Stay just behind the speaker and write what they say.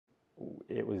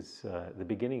it was the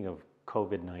beginning of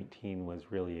COVID-19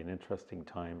 was really an interesting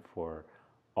time for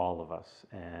all of us,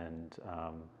 and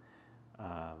um,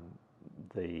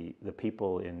 the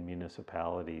people in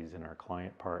municipalities and our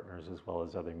client partners, as well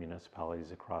as other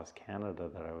municipalities across Canada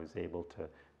that I was able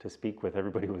to speak with.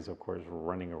 Everybody was, of course,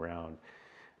 running around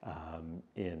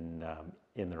in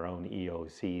their own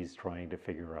EOCs, trying to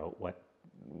figure out what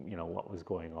was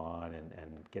going on,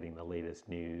 and getting the latest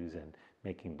news and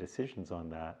making decisions on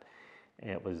that.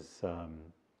 It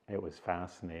was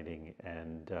fascinating,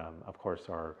 and of course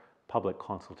our public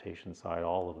consultation side,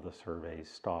 all of the surveys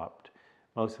stopped.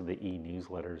 Most of the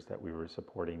e-newsletters that we were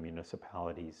supporting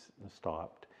municipalities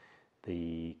stopped.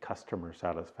 The customer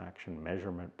satisfaction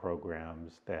measurement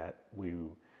programs that we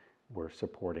were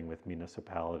supporting with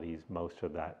municipalities, most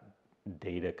of that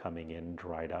data coming in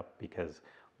dried up because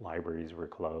libraries were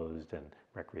closed and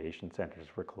recreation centers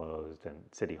were closed and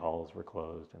city halls were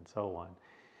closed and so on.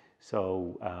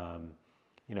 So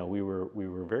we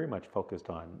were very much focused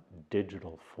on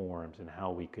digital forms and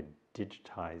how we could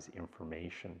digitize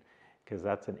information, because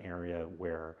that's an area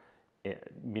where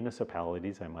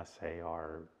municipalities, I must say,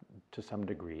 are to some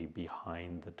degree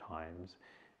behind the times.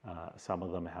 Some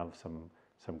of them have some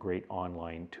great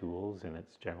online tools, and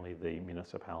it's generally the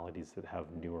municipalities that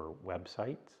have newer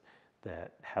websites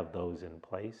that have those in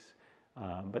place.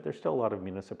 But there's still a lot of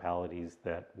municipalities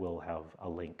that will have a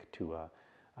link to a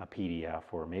PDF,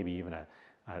 or maybe even a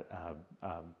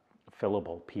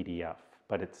fillable PDF,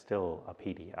 but it's still a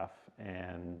PDF,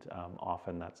 and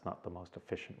often that's not the most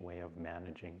efficient way of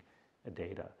managing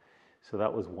data. So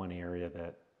that was one area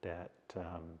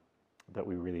that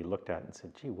we really looked at and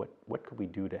said, gee, what could we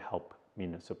do to help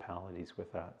municipalities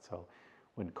with that? So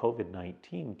when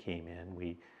COVID-19 came in,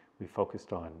 we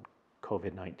focused on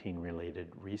COVID-19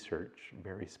 related research,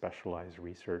 very specialized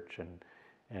research,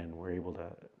 and we're able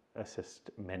to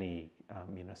assist many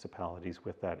municipalities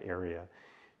with that area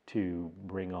to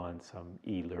bring on some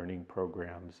e-learning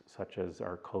programs, such as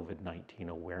our COVID-19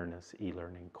 awareness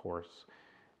e-learning course,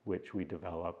 which we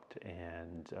developed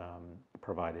and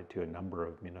provided to a number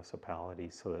of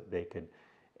municipalities so that they could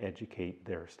educate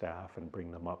their staff and bring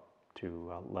them up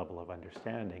to a level of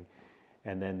understanding.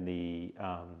 And then the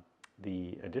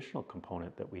additional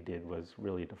component that we did was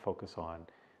really to focus on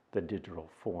the digital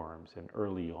forms. And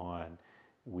early on,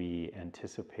 we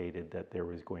anticipated that there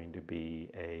was going to be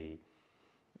a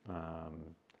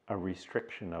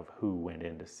restriction of who went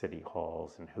into city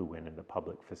halls and who went into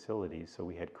public facilities. So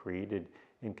we had created,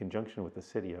 in conjunction with the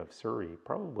city of Surrey,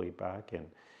 probably back in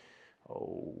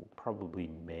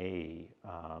May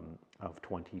of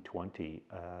 2020,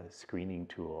 a screening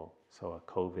tool, so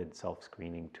a COVID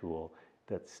self-screening tool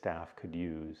that staff could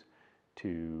use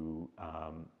to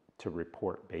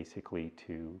report basically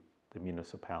to the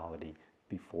municipality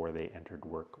before they entered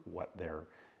work what their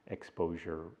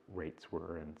exposure rates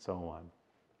were and so on.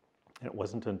 And it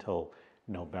wasn't until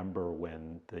November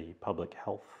when the public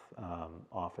health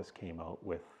office came out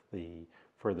with the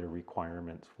further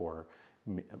requirements for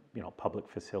public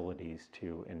facilities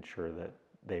to ensure that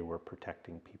they were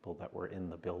protecting people that were in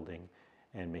the building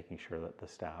and making sure that the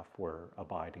staff were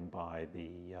abiding by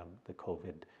the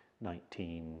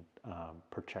COVID-19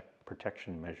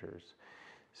 protection measures.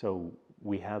 So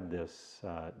we had this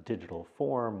digital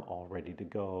form all ready to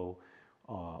go.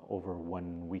 Over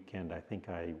one weekend, I think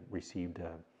I received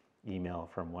an email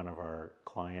from one of our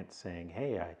clients saying,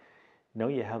 hey, I know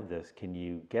you have this. Can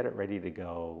you get it ready to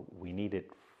go? We need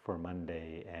it for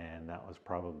Monday. And that was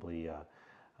probably a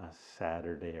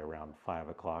Saturday around 5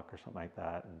 o'clock or something like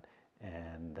that.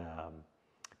 And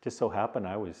just so happened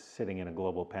I was sitting in a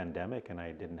global pandemic and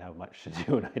I didn't have much to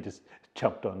do, and I just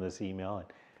jumped on this email and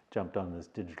jumped on this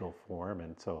digital form.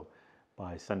 And so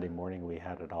by Sunday morning we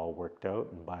had it all worked out,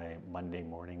 and by Monday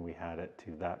morning we had it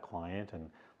to that client and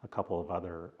a couple of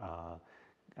other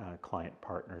client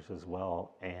partners as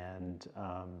well. And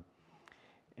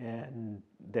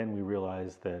then we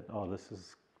realized that,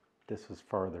 this is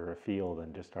farther afield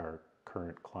than just our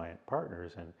current client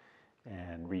partners,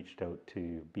 and reached out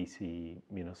to BC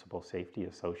Municipal Safety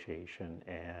Association,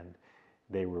 and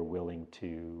they were willing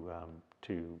to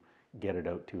get it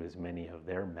out to as many of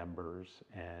their members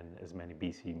and as many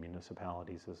BC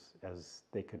municipalities as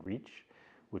they could reach,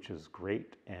 which is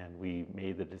great. And we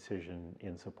made the decision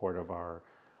in support of our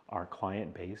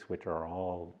client base, which are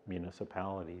all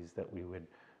municipalities, that we would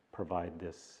provide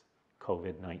this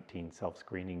COVID-19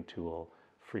 self-screening tool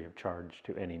free of charge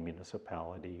to any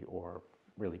municipality or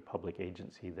really public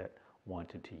agency that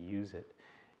wanted to use it.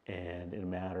 And in a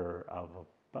matter of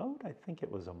about, I think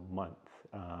it was a month,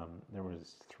 there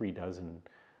was 36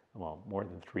 well, more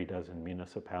than 3 dozen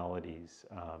municipalities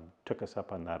took us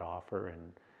up on that offer,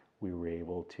 and we were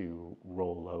able to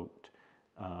roll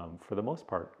out, for the most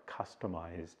part,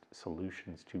 customized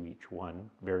solutions to each one,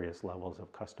 various levels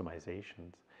of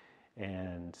customizations,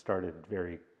 and started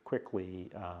very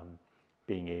quickly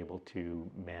being able to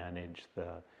manage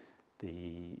the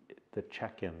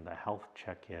check-in, the health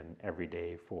check-in every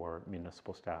day for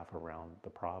municipal staff around the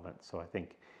province. So I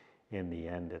think in the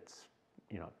end, it's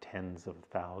tens of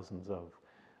thousands of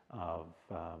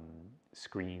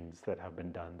screens that have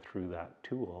been done through that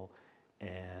tool,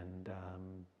 and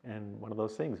one of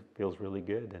those things feels really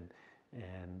good,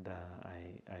 and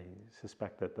I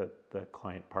suspect that the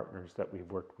client partners that we've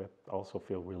worked with also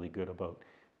feel really good about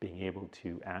being able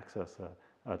to access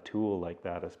a tool like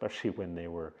that, especially when they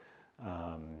were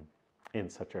in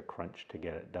such a crunch to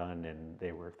get it done, and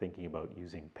they were thinking about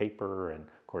using paper, and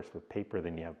of course with paper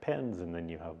then you have pens, and then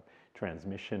you have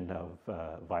transmission of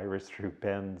virus through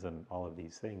pens and all of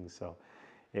these things. So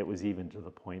it was even to the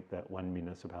point that one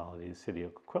municipality, the City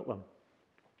of Coquitlam,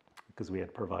 because we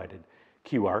had provided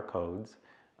QR codes,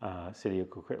 City of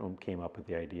Coquitlam came up with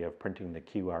the idea of printing the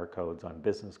QR codes on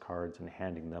business cards and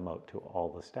handing them out to all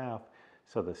the staff,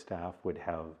 so the staff would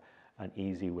have an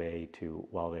easy way to,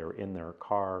 while they were in their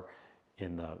car,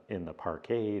 in the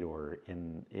parkade, or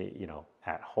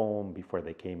at home before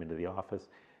they came into the office,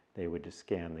 they would just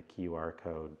scan the QR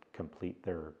code, complete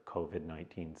their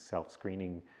COVID-19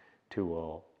 self-screening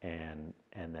tool, and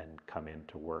then come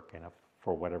into work. And if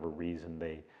for whatever reason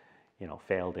they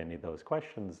failed any of those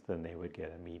questions, then they would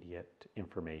get immediate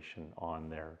information on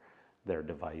their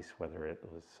device, whether it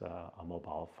was a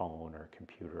mobile phone or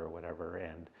computer or whatever,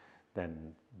 and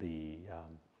then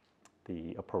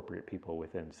the appropriate people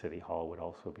within City Hall would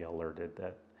also be alerted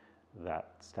that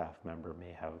that staff member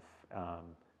may have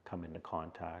come into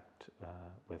contact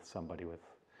with somebody with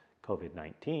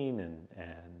COVID-19,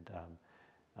 and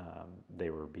they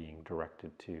were being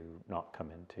directed to not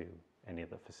come into any of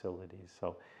the facilities.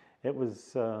 So it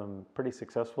was pretty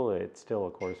successful. It's still,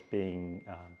 of course,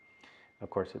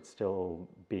 it's still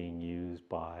being used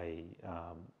by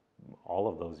all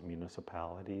of those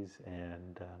municipalities,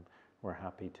 and we're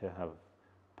happy to have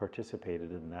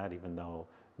participated in that, even though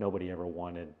nobody ever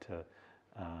wanted to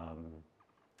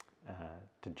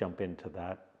jump into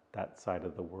that side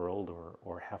of the world,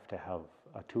 or have to have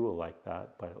a tool like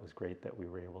that. But it was great that we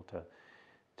were able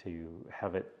to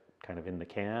have it kind of in the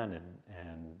can,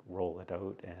 and roll it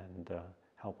out, and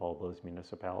help all those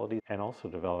municipalities, and also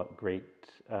develop great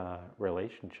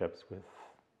relationships with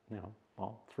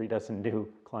 3 dozen new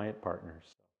client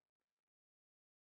partners.